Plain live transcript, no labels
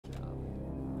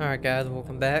Alright guys,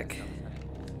 welcome back.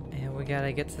 And we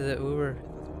gotta get to the Uber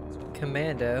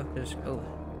Commando. Oh,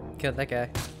 killed that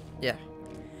guy. Yeah.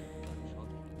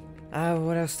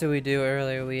 What else did we do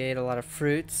earlier? We ate a lot of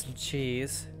fruits and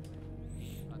cheese.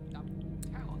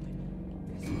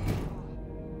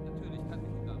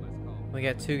 We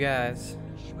got two guys.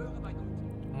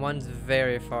 One's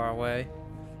very far away.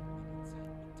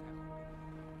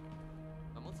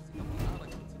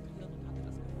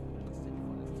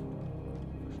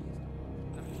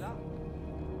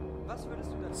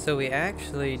 So we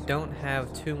actually don't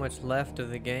have too much left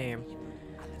of the game.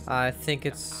 I think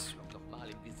it's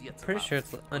pretty sure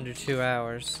it's under 2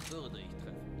 hours,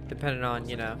 depending on,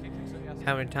 you know,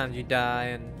 how many times you die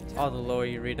and all the lore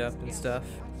you read up and stuff,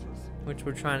 which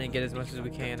we're trying to get as much as we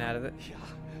can out of it.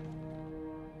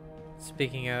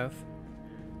 Speaking of,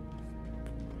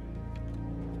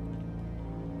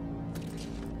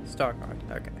 star card.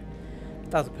 Okay,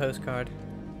 that was a postcard.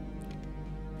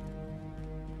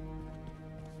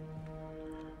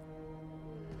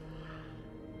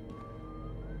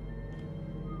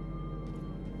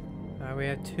 We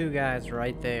have two guys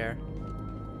right there.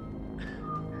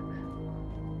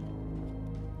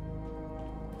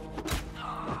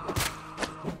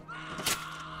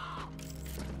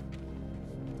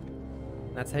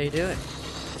 That's how you do it.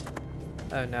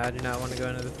 Oh no, I do not want to go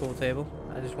into the pool table.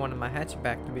 I just wanted my hatchet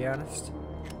back, to be honest.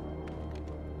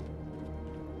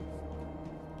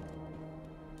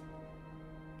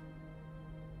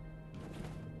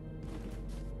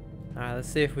 Alright, let's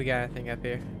see if we got anything up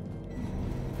here.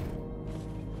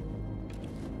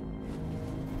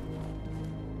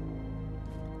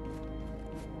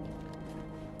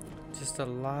 Just a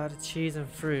lot of cheese and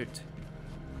fruit.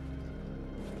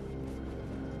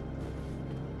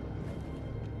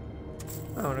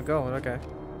 Oh, and a gold, okay.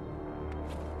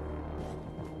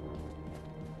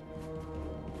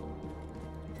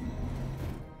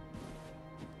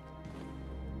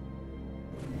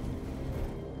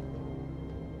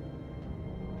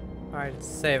 Alright, let's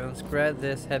save. Let's grab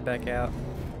this, head back out.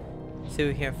 See if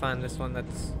we can't find this one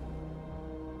that's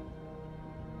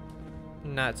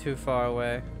not too far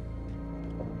away.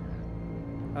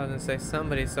 I was gonna say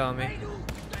somebody saw me.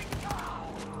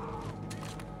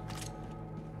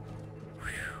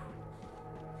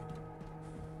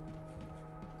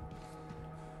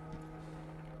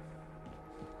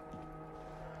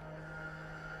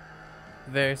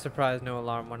 Very surprised no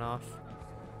alarm went off.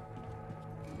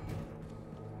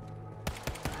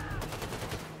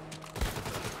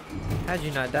 How'd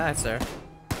you not die, sir?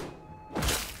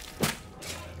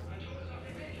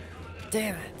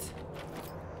 Damn it!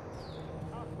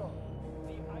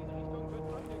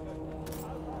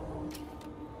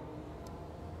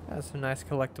 That's some nice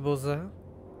collectibles though.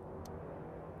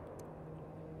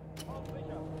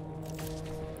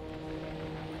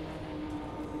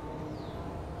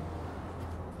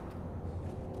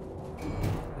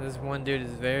 This one dude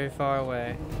is very far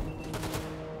away.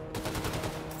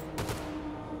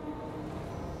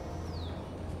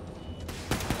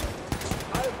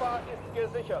 Alpha ist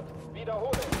gesichert.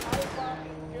 Wiederhole. Alpha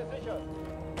ist gesichert.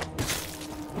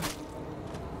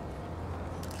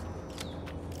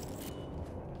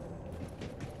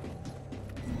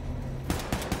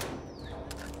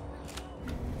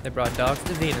 They brought dogs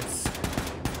to Venus.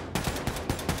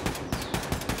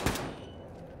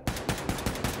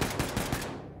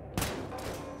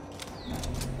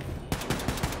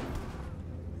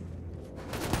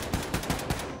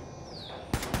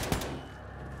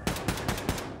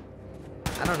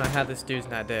 I don't know how this dude's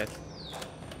not dead.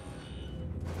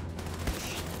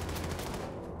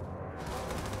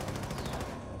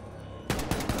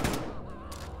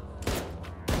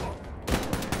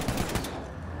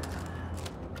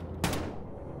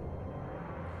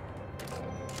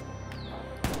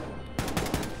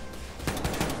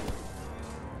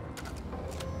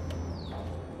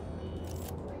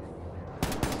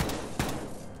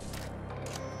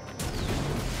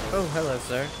 Oh, hello,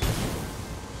 sir.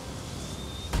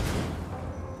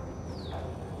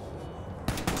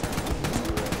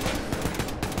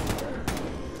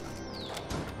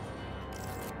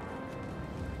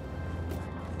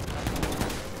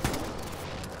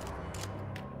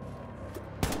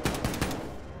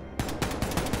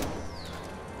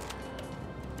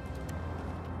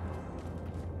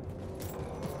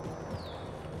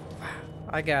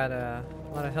 I got a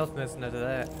lot of health missing out of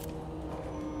that.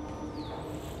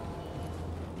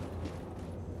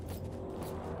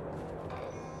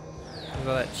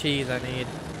 All that cheese I need.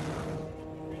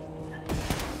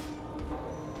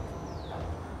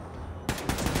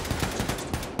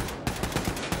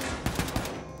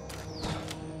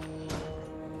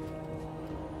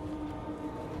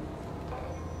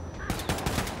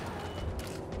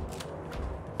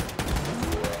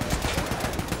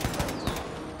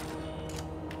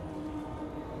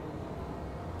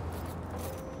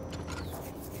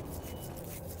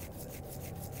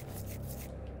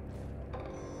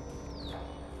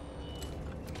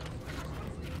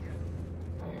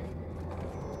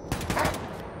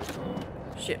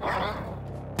 Shit.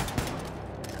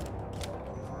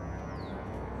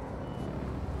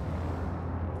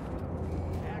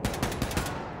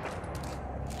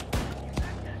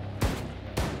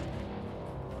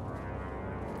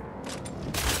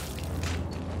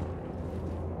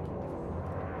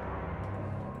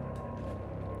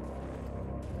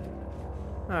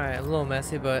 Alright, a little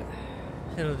messy, but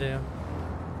it'll do.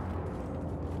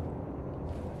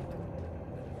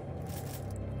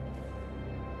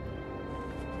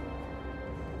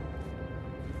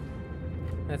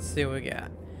 Let's see what we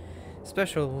got.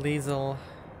 Special Liesel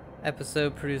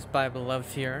episode produced by Beloved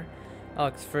Fear.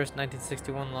 August 1st,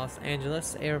 1961, Los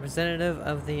Angeles. A representative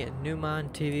of the Newman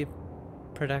TV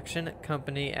production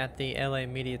company at the LA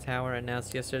Media Tower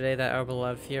announced yesterday that our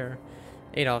beloved Fuhrer,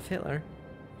 Adolf Hitler,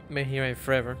 may he reign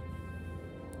forever,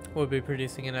 will be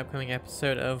producing an upcoming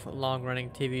episode of long-running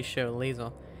TV show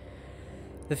Liesel.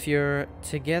 The Fuhrer,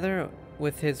 together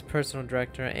with his personal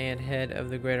director and head of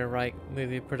the Greater Reich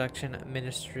movie production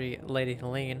ministry, Lady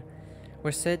Helene,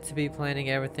 were said to be planning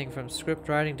everything from script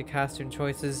writing to costume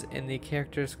choices in the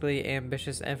characteristically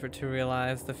ambitious effort to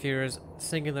realize the Fuhrer's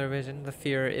singular vision. The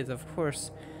Fuhrer is, of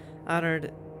course,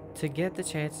 honored to get the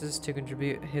chances to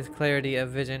contribute his clarity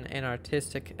of vision and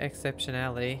artistic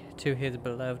exceptionality to his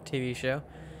beloved TV show,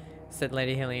 said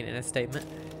Lady Helene in a statement.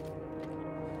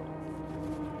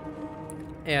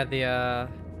 Yeah,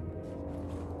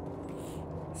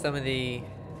 some of the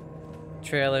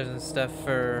trailers and stuff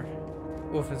for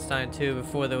Wolfenstein 2,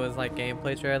 before there was like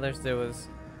gameplay trailers, there was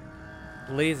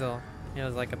Liesel. It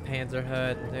was like a Panzer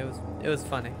HUD. It was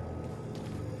funny.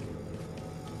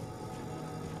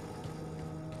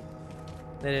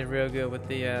 They did real good with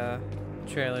the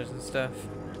trailers and stuff.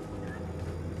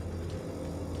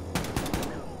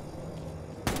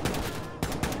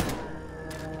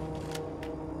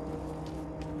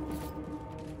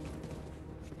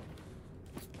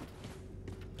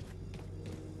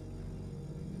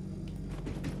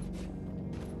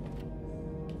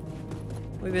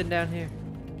 We've been down here.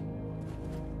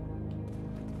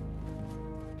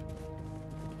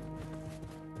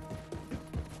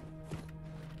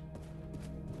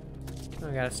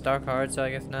 I got a star card, so I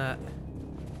guess not.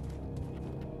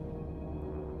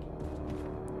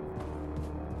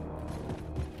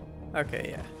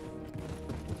 Okay, yeah.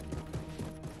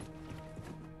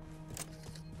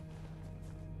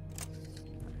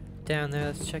 Down there,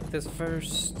 let's check this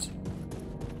first.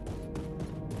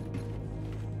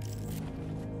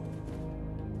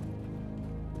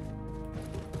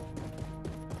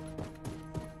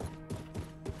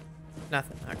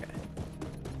 Nothing, okay.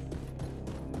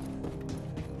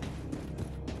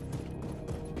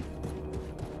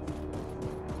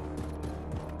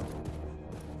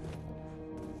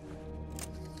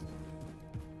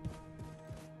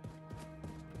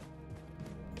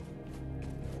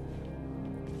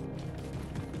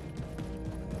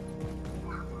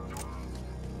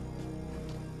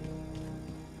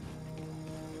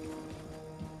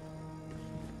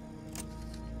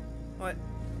 What?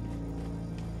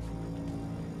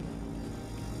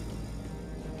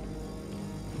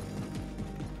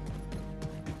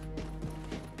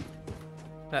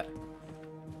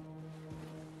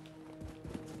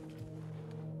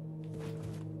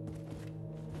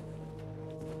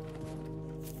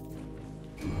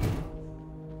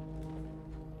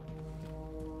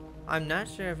 I'm not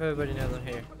sure if everybody knows I'm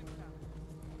here.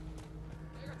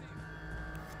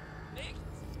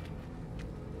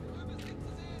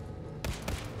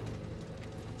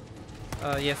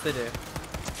 Yes they do.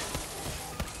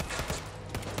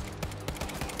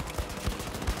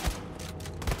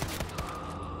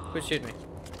 Quit shooting me.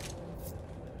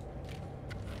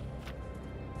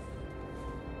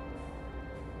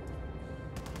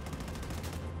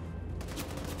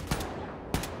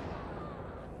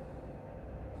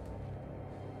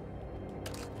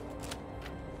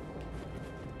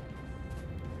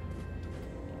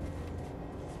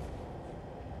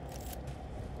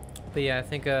 But yeah, I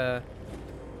think,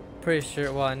 pretty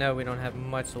sure, well, I know we don't have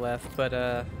much left, but,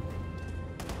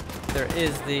 there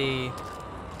is the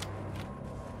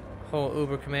whole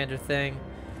Uber Commander thing,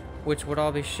 which would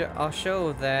all be, I'll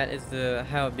show that is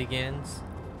how it begins.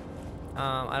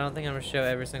 I don't think I'm gonna show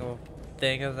every single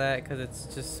thing of that, because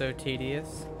it's just so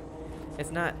tedious.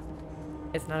 It's not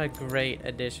a great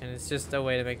addition, it's just a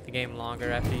way to make the game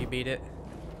longer after you beat it.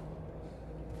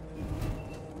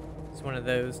 One of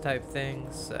those type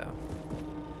things, so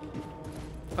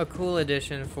a cool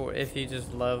addition for if you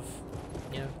just love,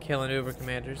 you know, killing Uber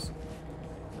commanders.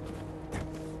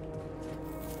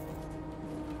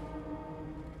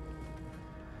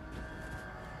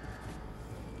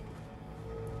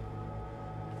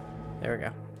 There we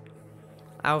go.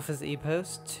 Alpha's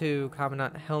E-Post to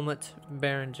Commandant Helmut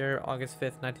Behringer, August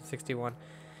 5th, 1961.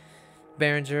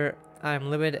 Behringer, I am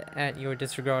livid at your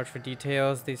disregard for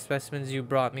details. The specimens you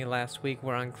brought me last week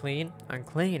were unclean.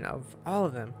 Unclean, of all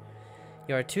of them.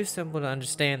 You are too simple to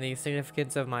understand the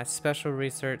significance of my special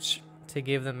research to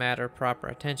give the matter proper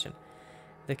attention.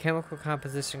 The chemical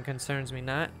composition concerns me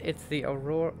not. It's the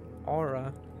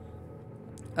aura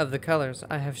of the colors.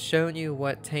 I have shown you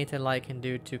what tainted light can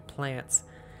do to plants.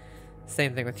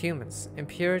 Same thing with humans.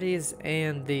 Impurities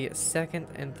and the second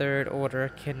and third order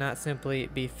cannot simply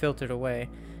be filtered away.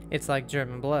 It's like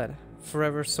German blood,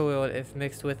 forever soiled if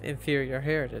mixed with inferior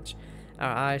heritage.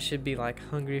 Our eyes should be like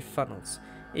hungry funnels,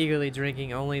 eagerly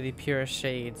drinking only the purest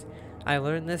shades. I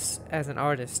learned this as an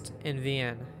artist in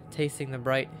Vienna, tasting the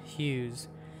bright hues,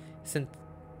 synesthesia,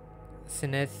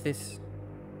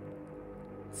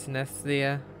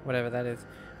 whatever that is,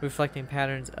 reflecting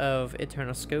patterns of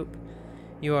eternal scope.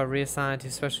 You are reassigned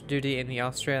to special duty in the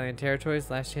Australian territories.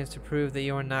 Last chance to prove that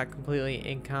you are not completely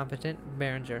incompetent.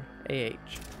 Behringer, A.H.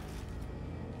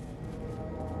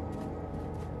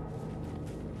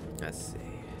 Let's see.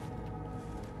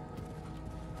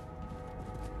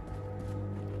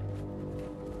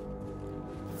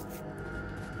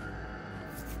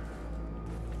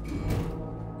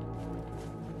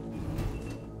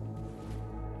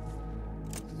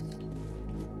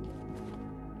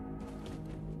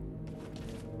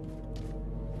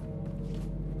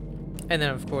 And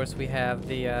then, of course, we have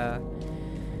the,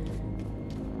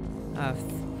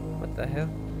 what the hell?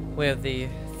 We have the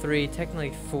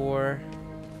technically 4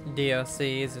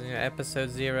 DLCs in episode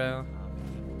 0.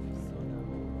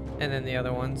 And then the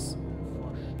other ones.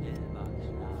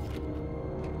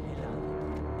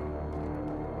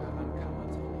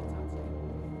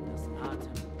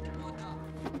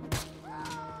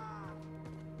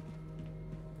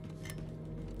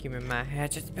 Give me my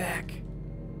hatchets back.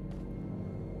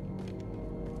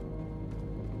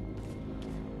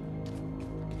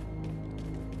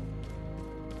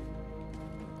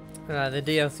 The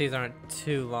DLCs aren't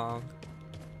too long.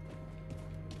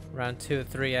 Around 2 or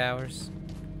 3 hours.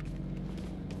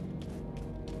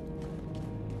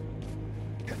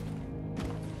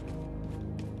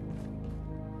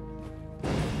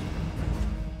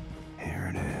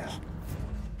 Here it is.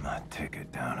 My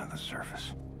ticket down to the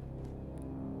surface.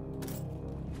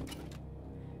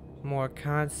 More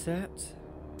concept.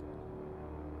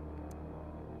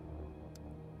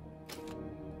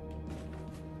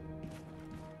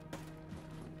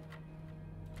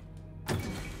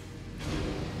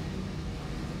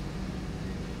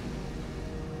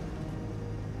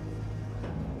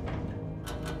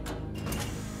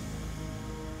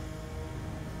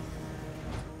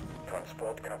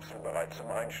 Transportkapsel bereit zum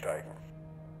Einsteigen.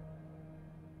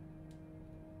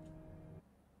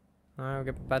 Alright,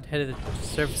 we're about to head to the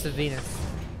surface of Venus.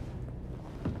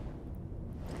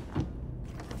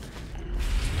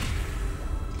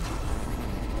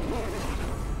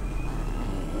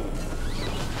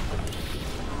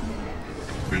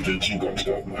 Bitte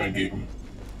Zugangsdaten eingeben.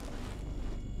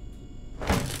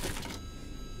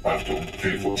 Achtung,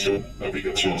 Fehlfunktion,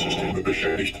 Navigationssysteme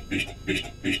beschädigt. Nicht.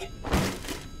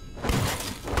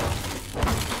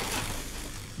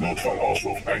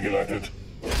 Notfallauswurf eingeleitet.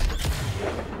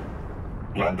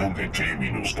 Landung in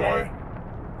T-3,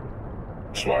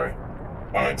 2,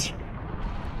 1.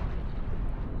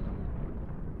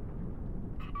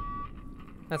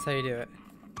 That's how you do it.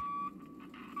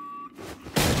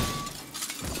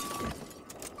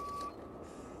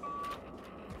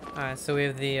 Alright, so we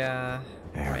have the,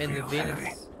 we're in the Venus.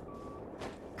 Heavy.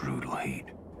 Brutal heat.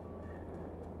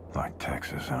 Like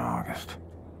Texas in August.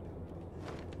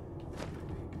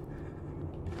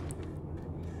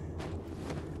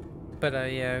 But,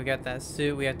 yeah, we got that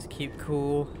suit. We have to keep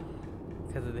cool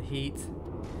because of the heat.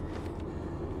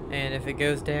 And if it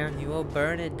goes down, you will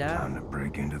burn it Time down. to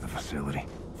break into the facility.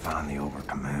 Find the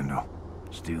Overcommando.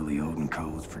 Steal the Odin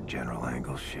codes for General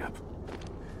Angle's ship.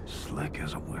 Slick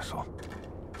as a whistle.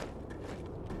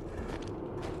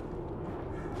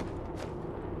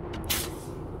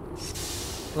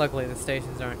 Luckily, the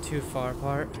stations aren't too far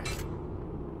apart.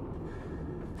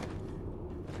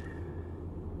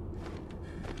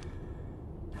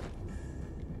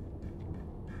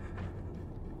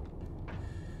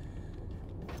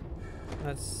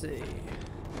 Let's see.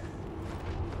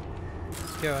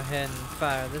 Let's go ahead and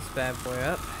fire this bad boy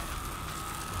up.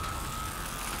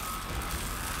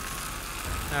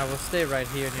 Alright, we'll stay right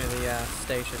here near the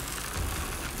station.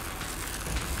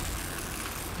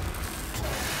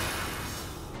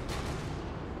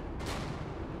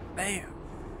 Bam!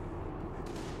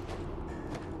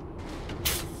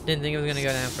 Didn't think it was gonna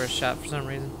go down for a shot for some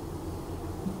reason.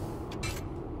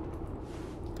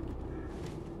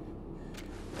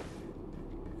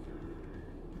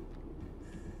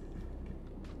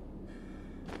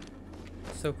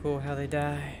 So cool how they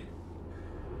die.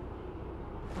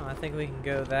 Oh, I think we can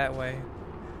go that way,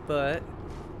 but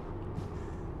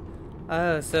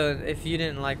so if you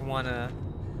didn't like want to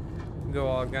go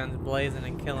all guns blazing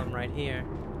and kill him right here,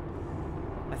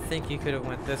 I think you could have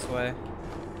went this way.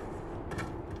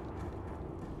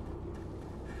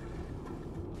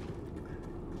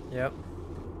 Yep.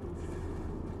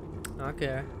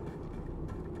 Okay.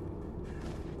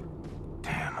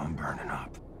 Damn, I'm burning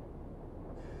up.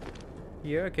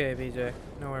 You're okay, BJ.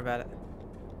 Don't worry about it.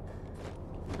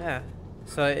 Yeah.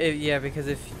 So yeah, because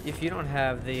if you don't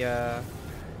have the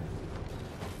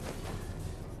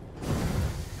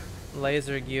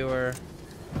laser gear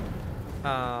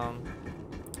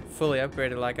fully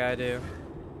upgraded like I do,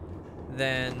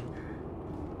 then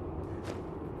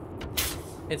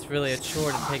it's really a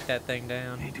chore to take that thing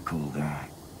down. Need to cool down.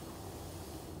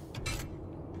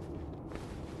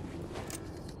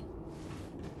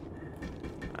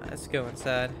 Alright, let's go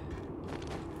inside.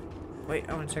 Wait,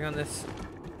 I want to check on this.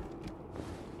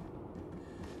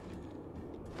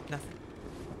 Nothing.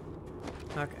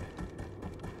 Okay.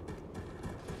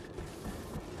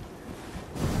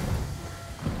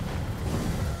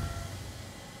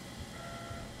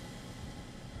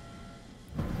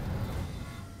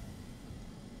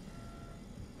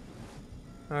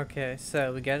 Okay,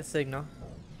 so we got a signal.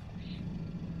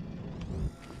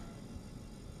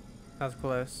 That was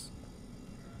close.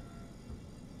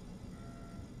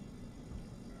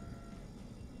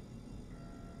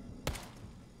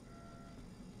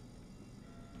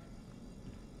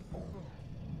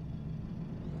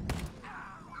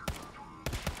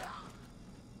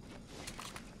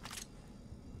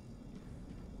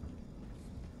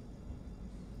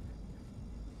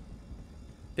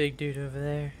 Big dude over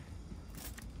there.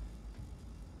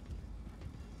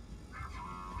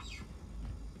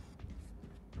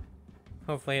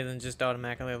 Hopefully it doesn't just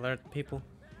automatically alert the people.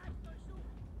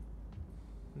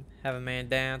 Have a man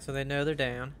down so they know they're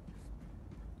down.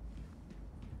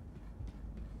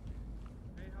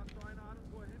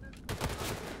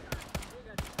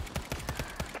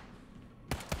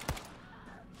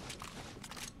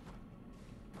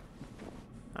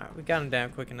 Alright, we got him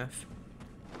down quick enough.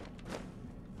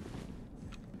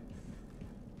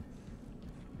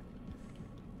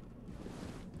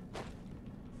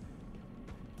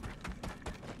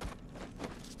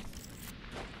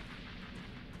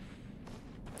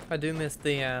 I do miss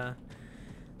the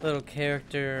little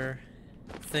character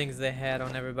things they had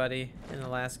on everybody in the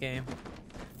last game.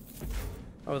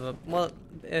 Or well,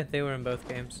 they were in both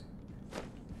games.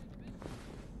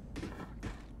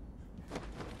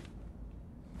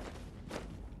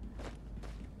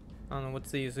 I don't know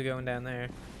what's the use of going down there.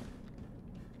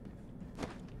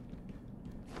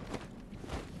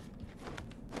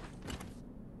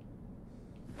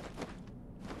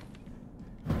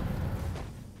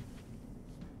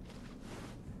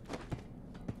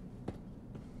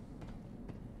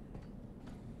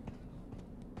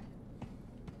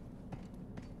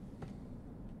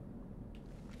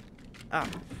 Ah.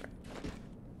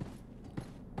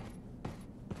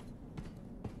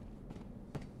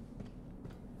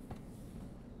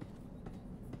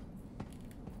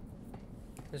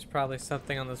 There's probably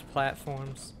something on those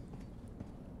platforms.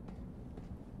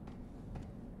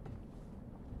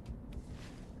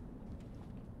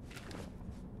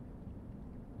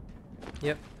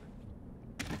 Yep.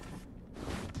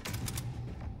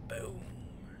 Boom.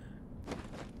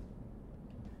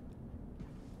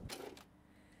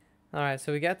 Alright,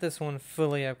 so we got this one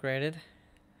fully upgraded.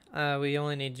 We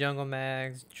only need jungle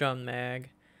mags, drum mag,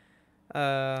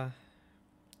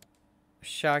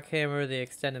 shock hammer, the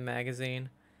extended magazine,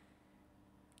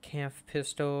 camp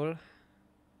pistol,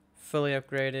 fully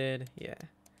upgraded. Yeah.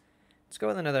 Let's go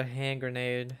with another hand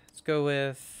grenade. Let's go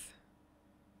with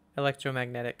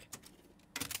electromagnetic.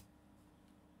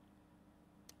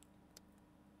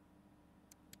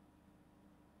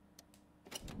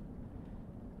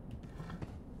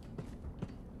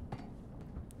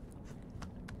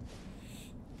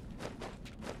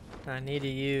 I need to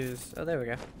use... Oh, there we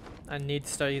go. I need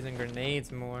to start using grenades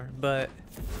more, but...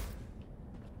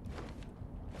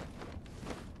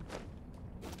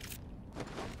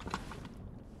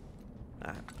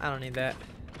 I don't need that.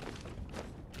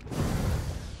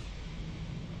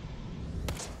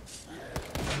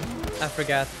 I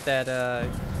forgot that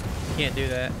you can't do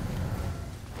that.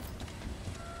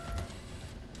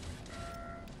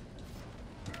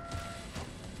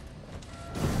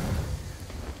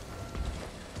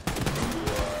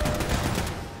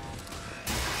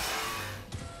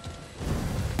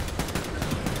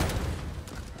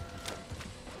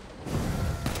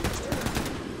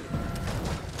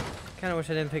 Kinda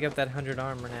wish I didn't pick up that 100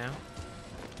 armor now.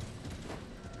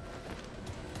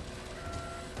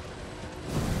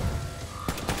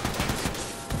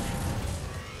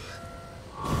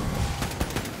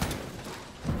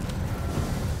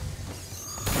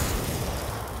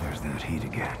 There's that heat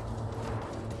again.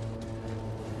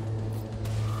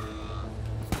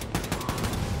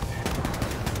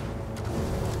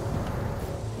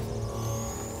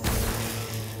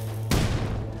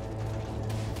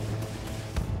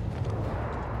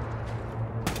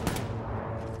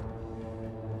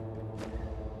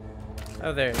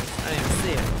 Oh, there it is. I didn't even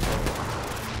see it.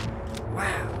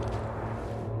 Wow.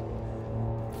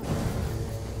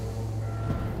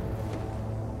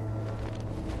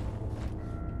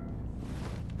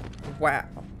 Wow.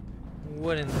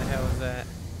 What in the hell is that?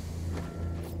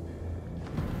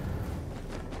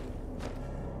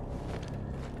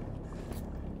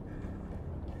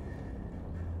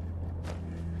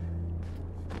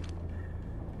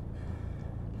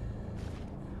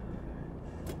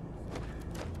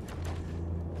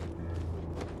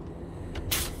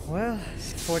 Well,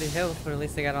 40 health, but at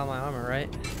least I got all my armor, right?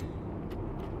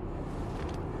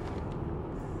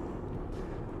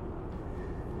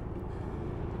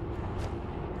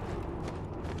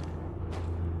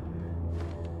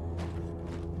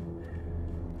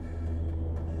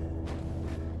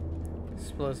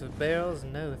 Explosive barrels?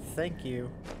 No, thank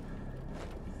you.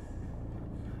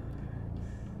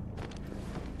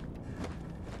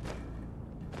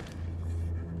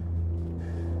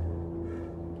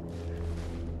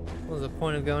 What was the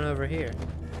point of going over here?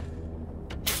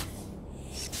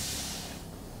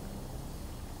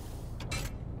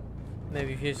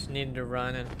 Maybe if you just needed to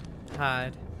run and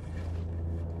hide.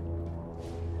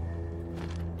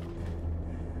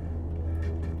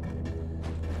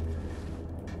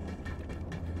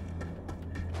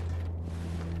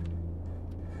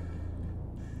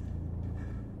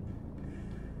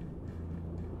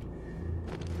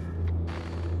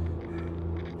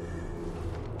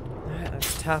 Alright,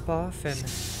 let's top off and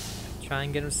try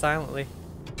and get him silently.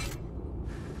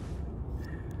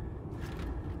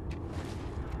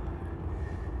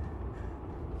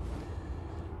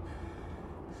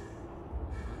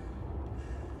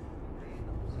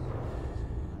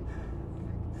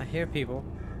 I hear people.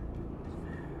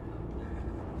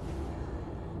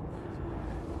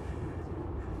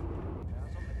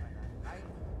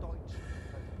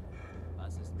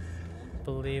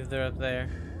 Believe they're up there.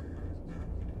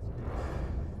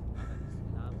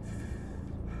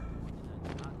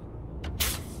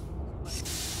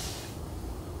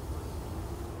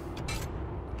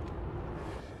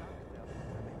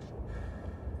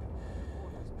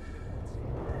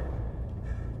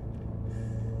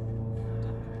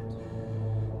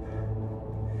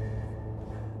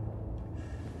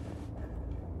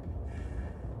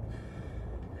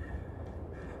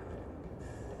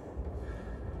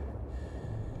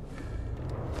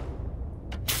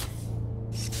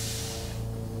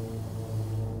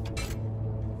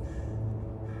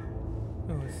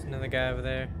 Oh, there's another guy over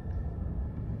there.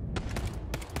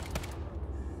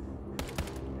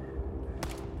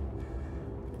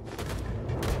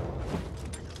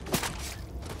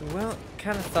 Well,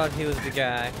 kind of thought he was the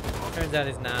guy. Turns out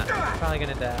he's not. Probably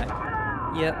gonna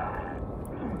die. Yep.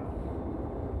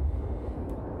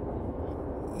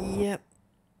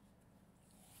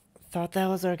 Thought that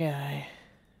was our guy.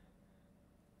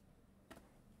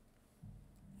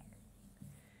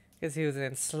 Guess he was in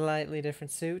a slightly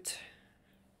different suit.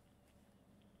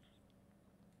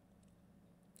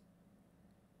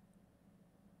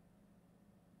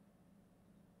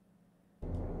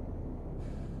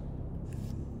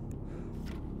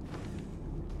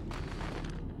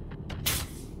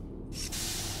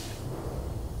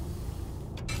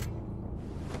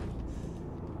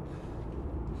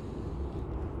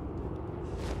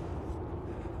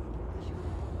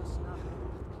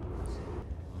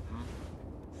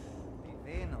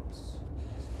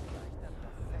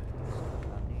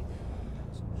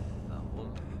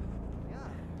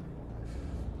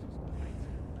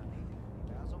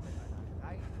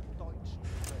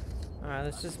 Alright,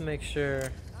 let's just make sure.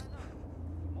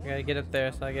 We gotta get up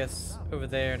there, so I guess over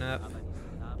there and up.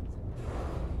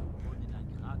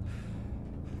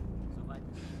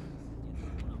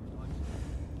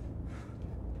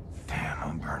 Damn,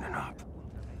 I'm burning up.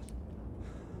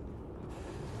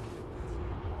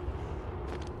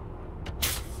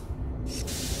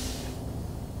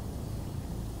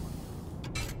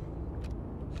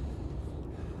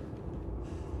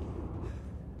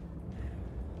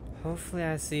 Hopefully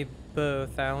I see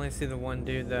both. I only see the one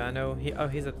dude though. I know he. Oh,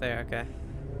 he's up there. Okay.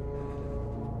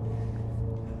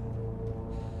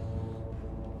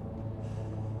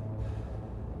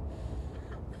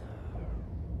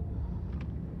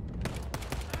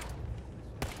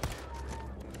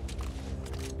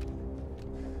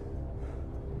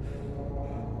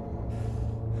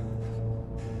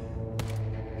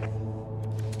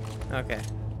 Okay.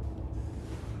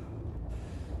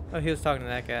 Oh, he was talking to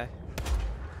that guy.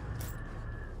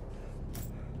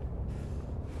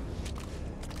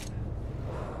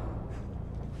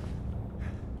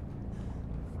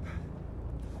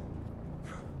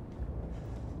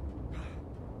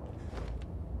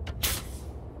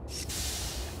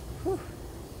 Whew.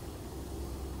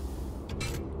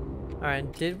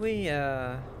 Alright, did we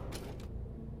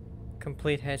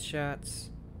complete headshots?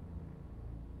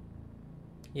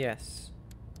 Yes.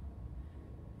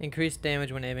 Increased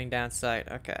damage when aiming down sight.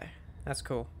 Okay, that's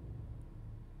cool.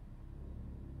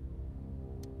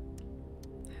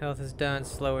 Health is done.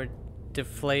 Slower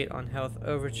deflate on health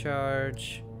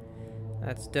overcharge.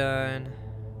 That's done.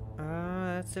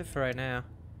 That's it for right now.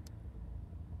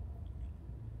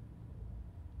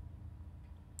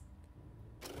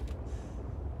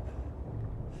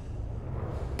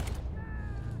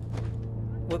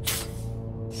 Whoops.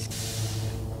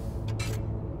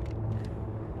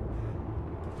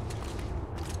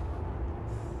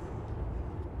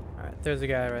 Alright, there's a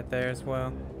guy right there as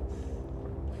well.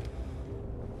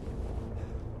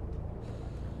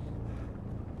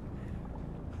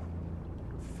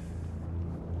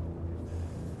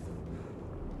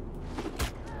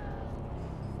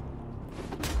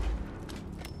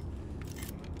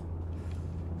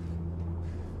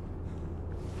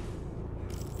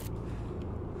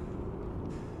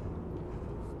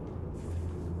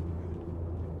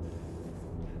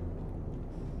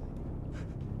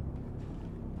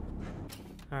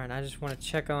 Alright, I just want to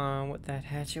check on what that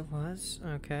hatchet was.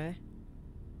 Okay.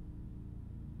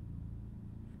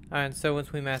 Alright, so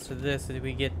once we master this,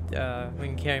 we get, we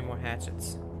can carry more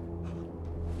hatchets.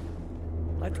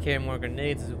 I'd like to carry more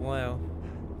grenades as well.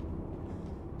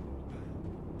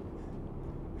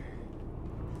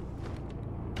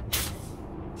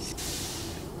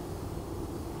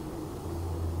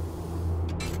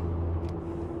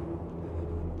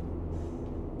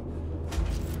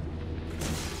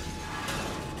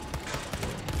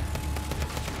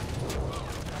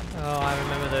 Oh, I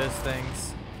remember those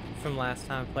things from last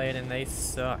time I played, and they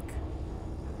suck.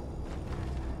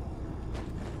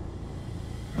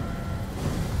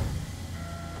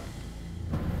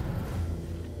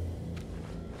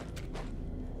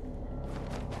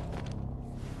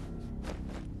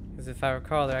 Because if I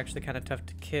recall, they're actually kind of tough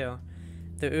to kill.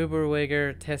 The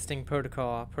Uberwigger Testing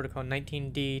Protocol, Protocol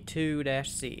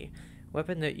 19D2-C.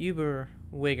 Weapon the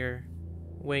Uberwigger,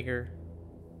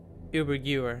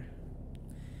 Ubergewer.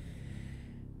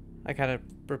 I gotta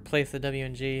replace the W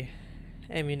and G.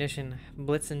 Ammunition,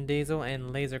 Blitzen Diesel, and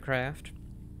Lasercraft.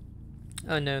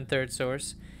 Unknown third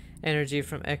source. Energy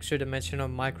from extra-dimensional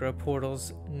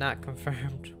micro-portals, not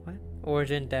confirmed. What?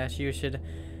 Origin-usage.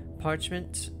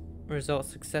 Parchment.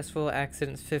 Results successful.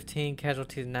 Accidents 15.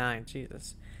 Casualties 9.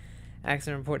 Jesus.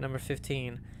 Accident report number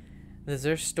 15. The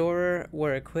Zerstorer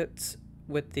were equipped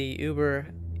with the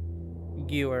Ubergewer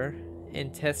in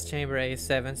Test Chamber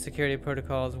A7. Security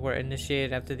protocols were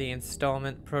initiated after the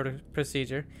installment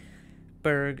procedure.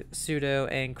 Berg, Pseudo,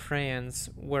 and Kranz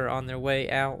were on their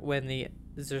way out when the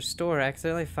Zerstorer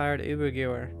accidentally fired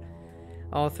Ubergewer.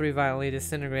 All three violently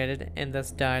disintegrated and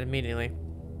thus died immediately.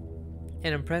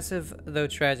 An impressive, though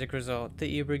tragic result.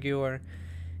 The Ubergewer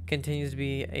continues to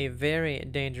be a very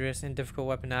dangerous and difficult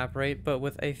weapon to operate, but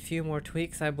with a few more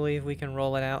tweaks, I believe we can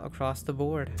roll it out across the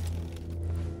board.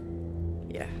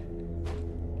 Yeah.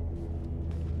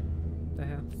 The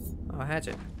hell? Oh,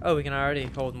 hatchet. Oh, we can already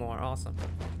hold more. Awesome.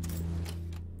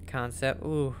 Concept.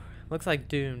 Ooh, looks like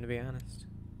Doom, to be honest.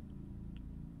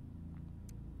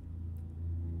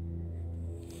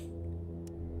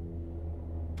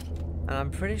 And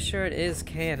I'm pretty sure it is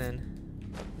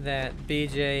canon that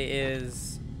BJ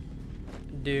is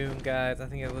Doom, guys. I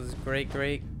think it was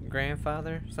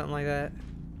great-great-grandfather, something like that.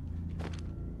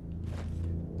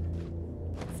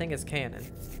 I think it's canon.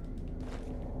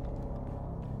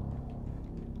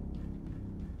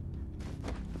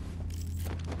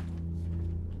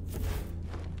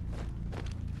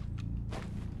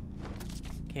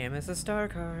 Can't miss a star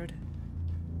card.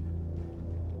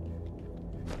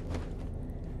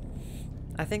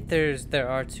 I think there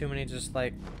are too many just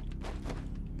like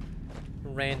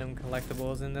random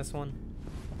collectibles in this one.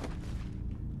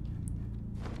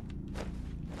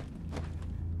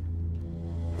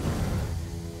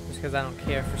 Just because I don't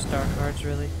care for star cards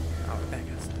really. Oh, we're back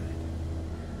outside.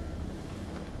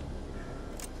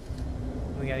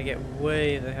 We gotta get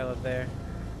way the hell up there.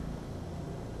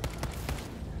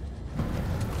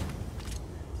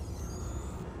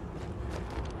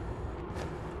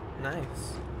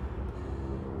 Nice.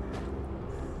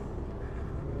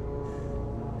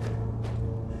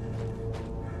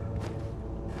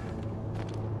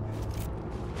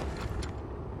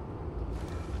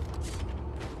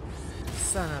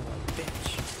 Son of a bitch.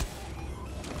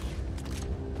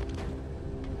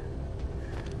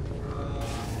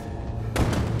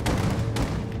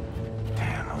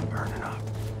 Damn, I'm burning up.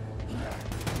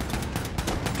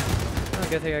 Oh,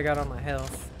 good thing I got all my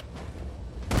health.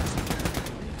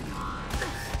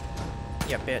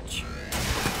 Yeah, bitch.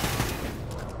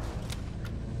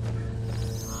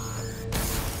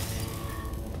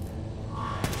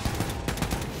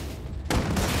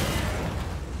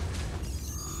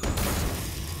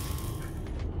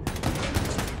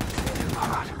 Too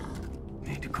hot.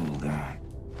 Need to cool down.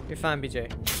 You're fine,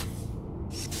 BJ.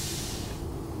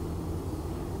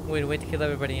 We'd wait to kill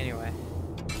everybody anyway.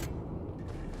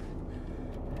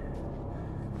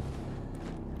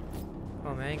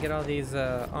 Oh man, get all these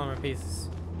armor pieces.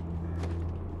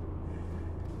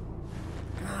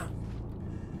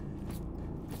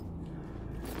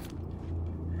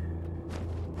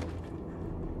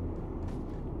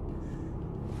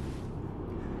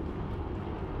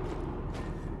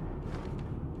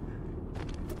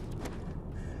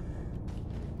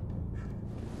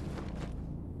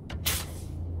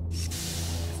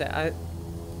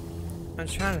 I'm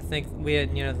trying to think. We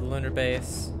had, you know, the lunar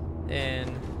base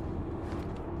in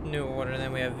New Order, and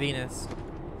then we have Venus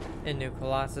in New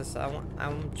Colossus.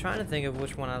 I'm trying to think of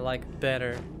which one I like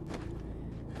better.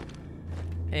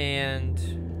 And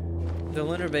the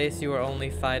lunar base, you were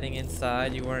only fighting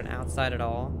inside. You weren't outside at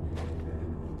all.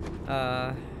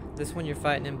 This one you're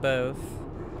fighting in both.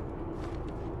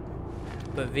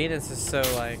 But Venus is so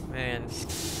like, man,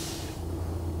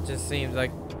 just seems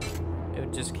like it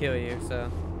would just kill you,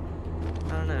 so I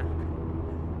don't know.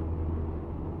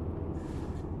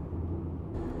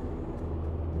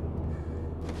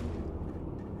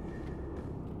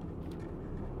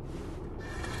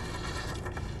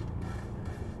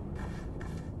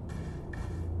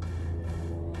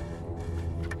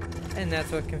 And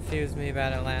that's what confused me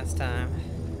about it last time.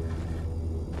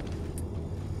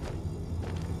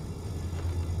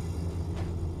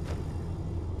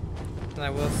 And I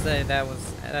will say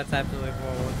that's absolutely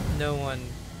horrible. No one,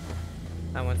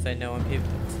 I wouldn't say no one,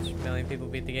 a million people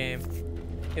beat the game.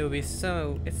 It would be it's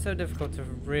so difficult to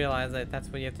realize that that's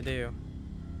what you have to do.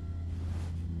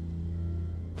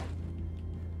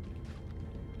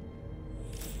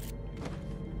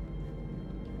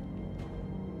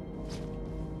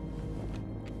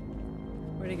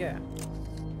 Where'd he go?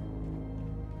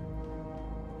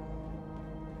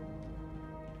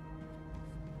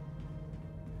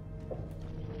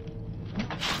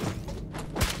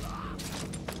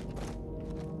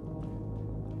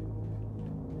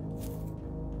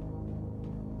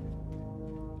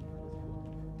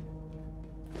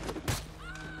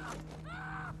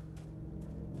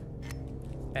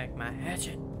 Back my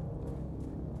hatchet.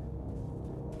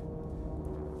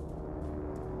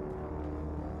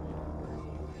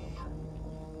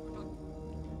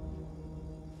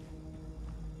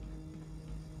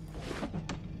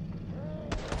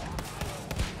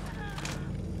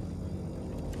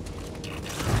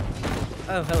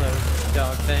 Oh, hello,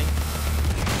 dog thing.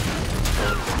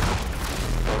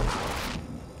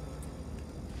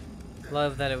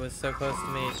 Love that it was so close to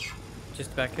me.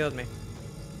 Just about killed me.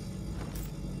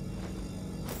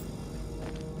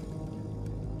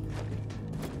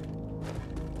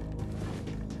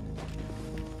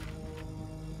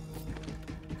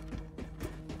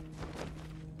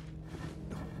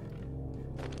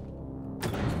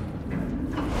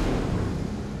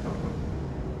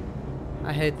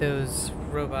 I hate those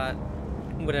robot,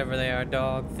 whatever they are,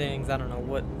 dog things. I don't know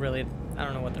what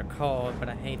they're called, but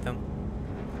I hate them.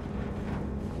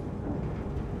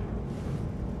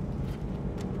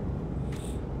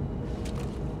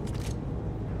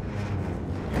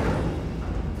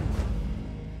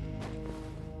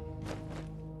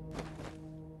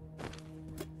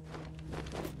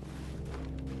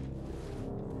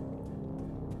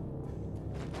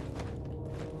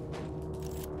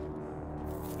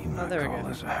 You there we might call go.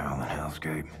 this a howling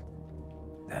hellscape.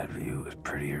 That view is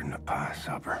prettier than a pie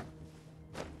supper.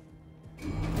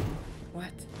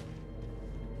 What?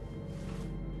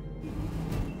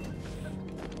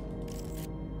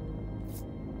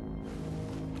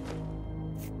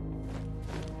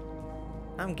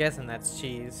 I'm guessing that's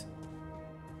cheese.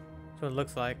 That's what it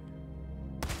looks like.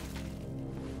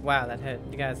 Wow, that head,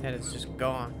 the guy's head is just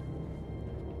gone.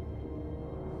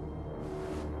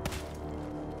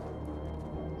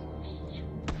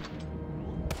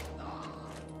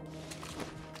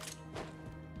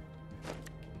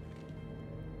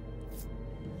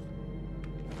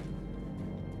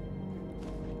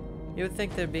 You would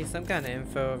think there'd be some kind of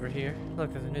info over here.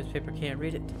 Look, there's a newspaper, can't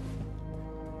read it.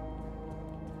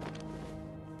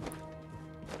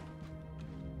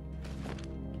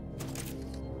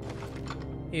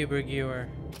 Übergewer.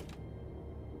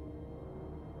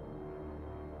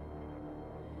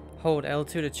 Hold L2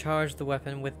 to charge the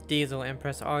weapon with diesel and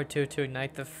press R2 to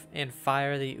ignite and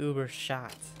fire the Uber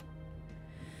shot.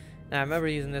 Now I remember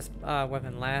using this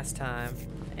weapon last time,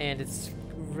 and it's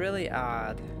really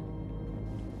odd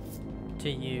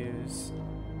to use.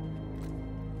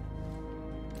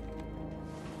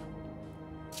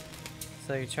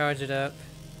 So you charge it up.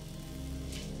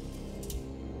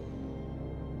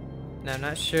 Now I'm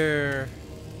not sure,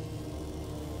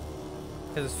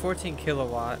 because it's 14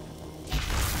 kilowatt.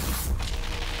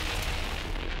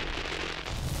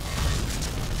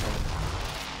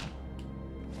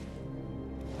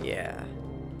 Yeah.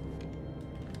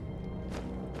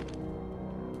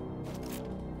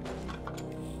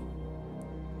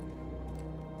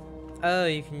 Oh,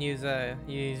 you can use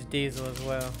diesel as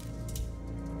well.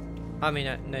 I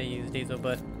mean, no, use diesel,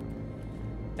 but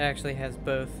it actually has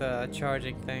both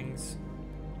charging things.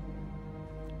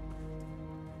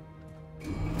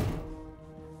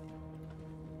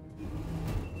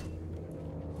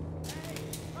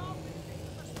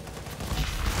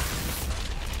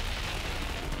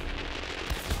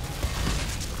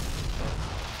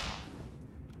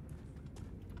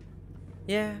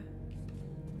 Yeah,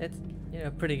 it's, you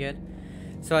know, pretty good.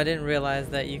 So I didn't realize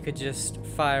that you could just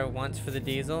fire once for the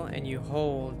diesel and you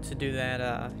hold to do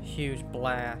that huge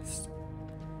blast.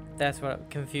 That's what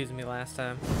confused me last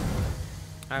time.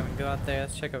 I'm gonna go out there.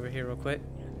 Let's check over here real quick.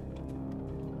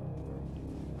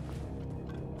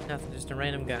 Nothing, just a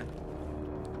random gun.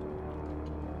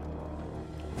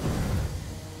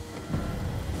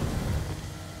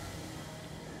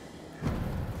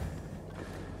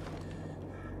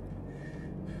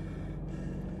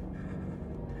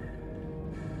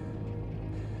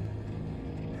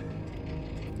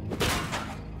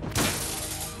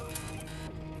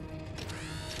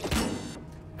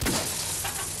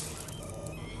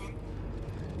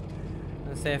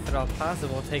 Say if at all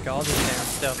possible, take all these down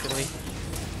stealthily.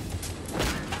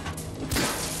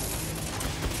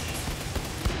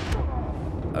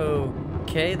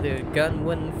 Okay, the gun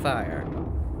wouldn't fire.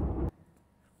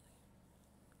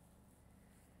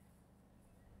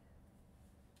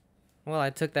 Well, I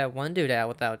took that one dude out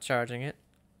without charging it.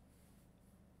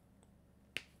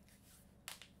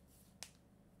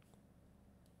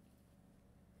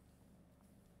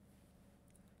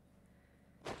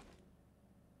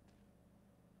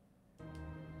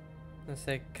 Let's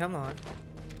say, come on.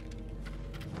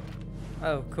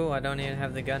 Oh, cool, I don't even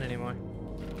have the gun anymore.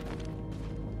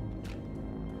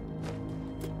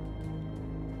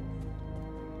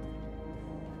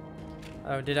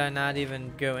 Oh, did I not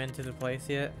even go into the place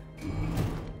yet?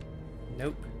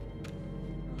 Nope.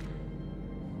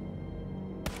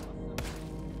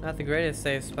 Not the greatest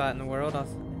safe spot in the world, I'll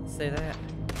say that.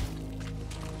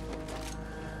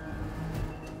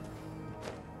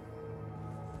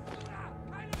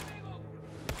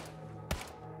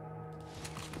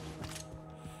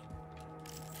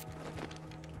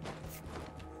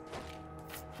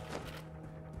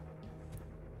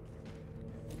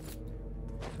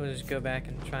 We'll just go back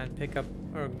and try and pick up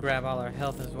or grab all our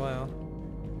health as well.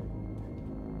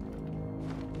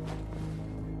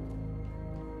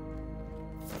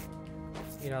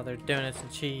 Eat all their donuts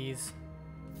and cheese.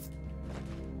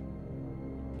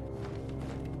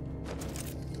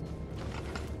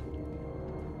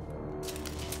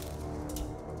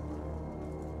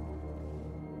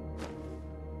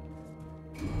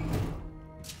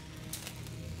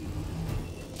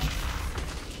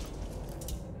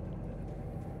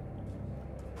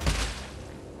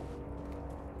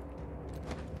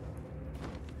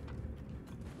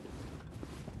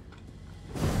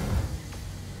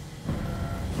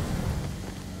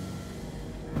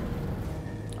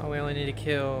 We only need to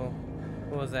kill,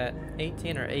 what was that,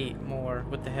 18 or 8 more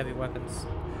with the heavy weapons.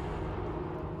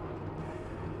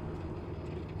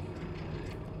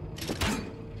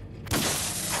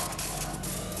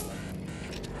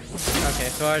 Okay,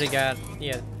 so I already got,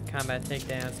 yeah, combat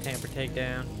takedowns, tamper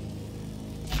takedown.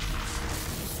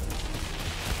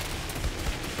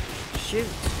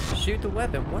 Shoot the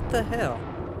weapon, what the hell?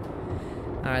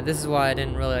 Alright, this is why I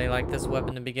didn't really like this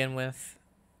weapon to begin with.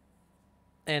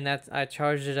 And that's, I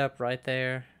charged it up right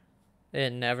there.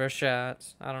 It never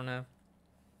shot. I don't know.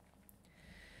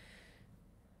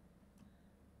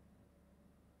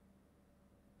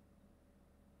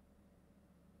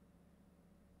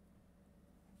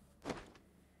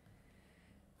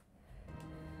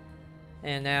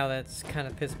 And now that's kind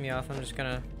of pissed me off. I'm just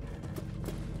gonna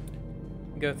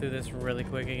go through this really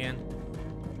quick again.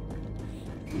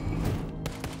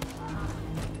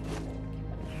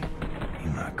 You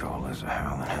might call this a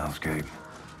howling hellscape.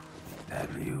 That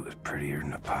view is prettier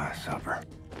than a pie supper.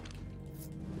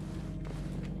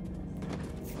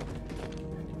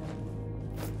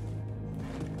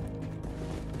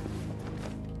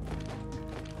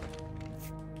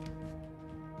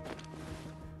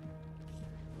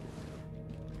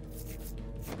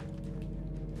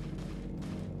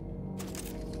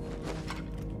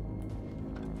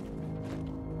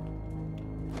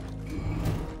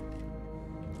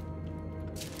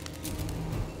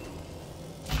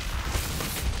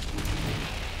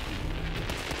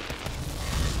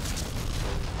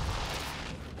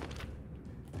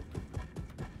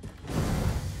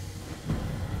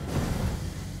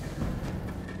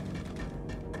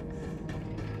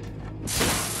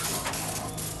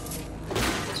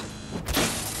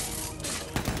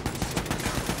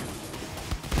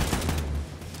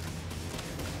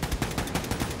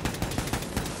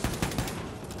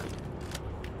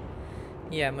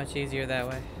 Yeah, much easier that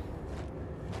way.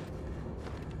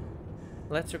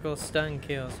 Electrical stun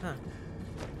kills, huh?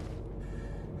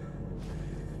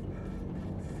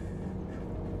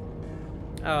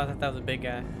 Oh, I thought that was a big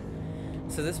guy.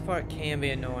 So this part can be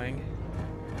annoying.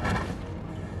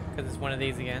 Because it's one of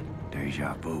these again.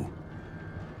 Deja vu.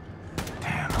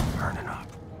 Damn, I'm burning up.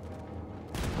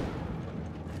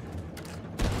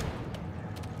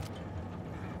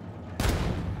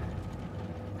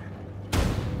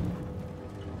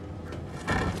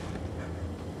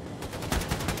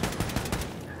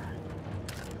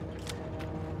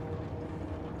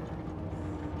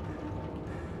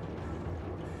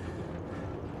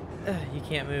 You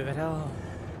can't move at all.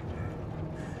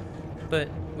 But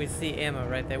we see ammo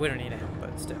right there. We don't need ammo,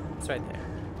 but still, it's right there.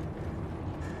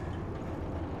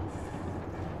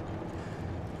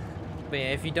 But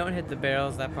yeah, if you don't hit the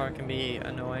barrels, that part can be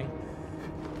annoying.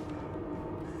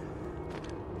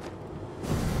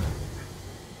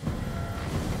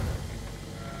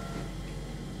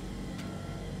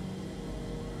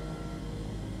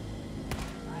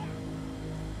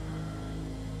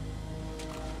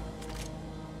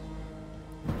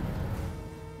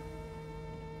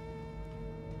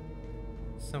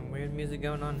 Some weird music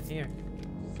going on here.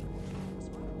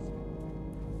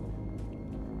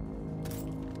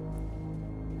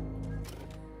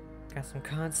 Got some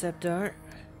concept art.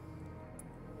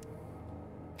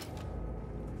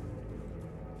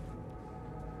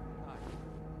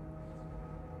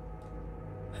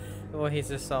 Well, he's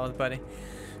just solid, buddy.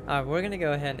 We're gonna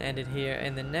go ahead and end it here.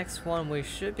 And the next one, we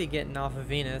should be getting off of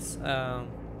Venus and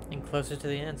closer to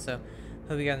the end. So,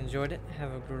 hope you guys enjoyed it.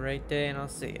 Have a great day, and I'll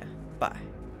see ya. Bye.